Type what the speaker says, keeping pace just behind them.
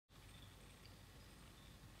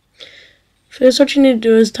First, what you need to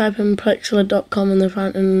do is type in pixlr.com in the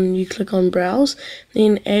front and you click on browse,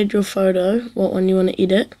 then add your photo, what one you want to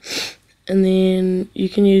edit, and then you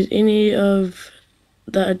can use any of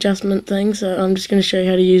the adjustment things. So I'm just going to show you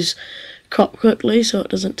how to use crop quickly so it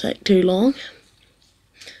doesn't take too long.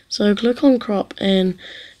 So click on crop and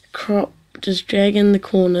crop, just drag in the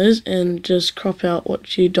corners and just crop out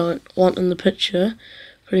what you don't want in the picture,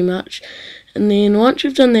 pretty much. And then once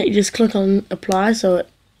you've done that, you just click on apply so it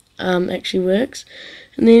actually works.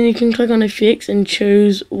 And then you can click on effects and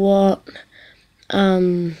choose what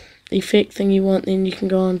effect thing you want. Then you can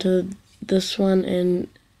go on to this one and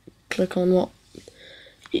click on what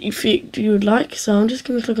effect you would like. So I'm just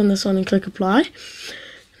going to click on this one and click apply.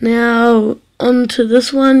 Now onto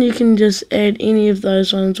this one, you can just add any of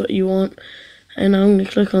those ones what you want, and I'm going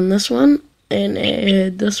to click on this one and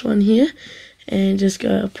add this one here and just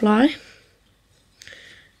go apply.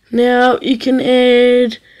 Now you can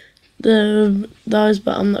add those,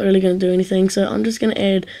 but I'm not really going to do anything, so I'm just going to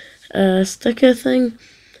add a sticker thing.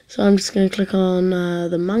 So I'm just going to click on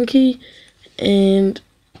the monkey and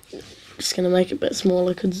just going to make it a bit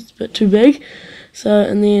smaller because it's a bit too big. So,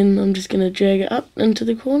 and then I'm just going to drag it up into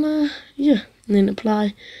the corner, yeah, and then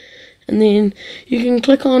apply. And then you can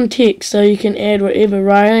click on text, so you can add whatever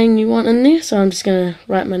writing you want in there. So I'm just going to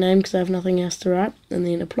write my name because I have nothing else to write, and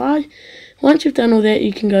then apply. Once you've done all that,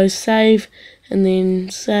 you can go save, and then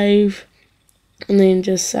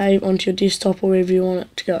just save onto your desktop or wherever you want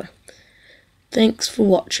it to go. Thanks for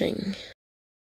watching.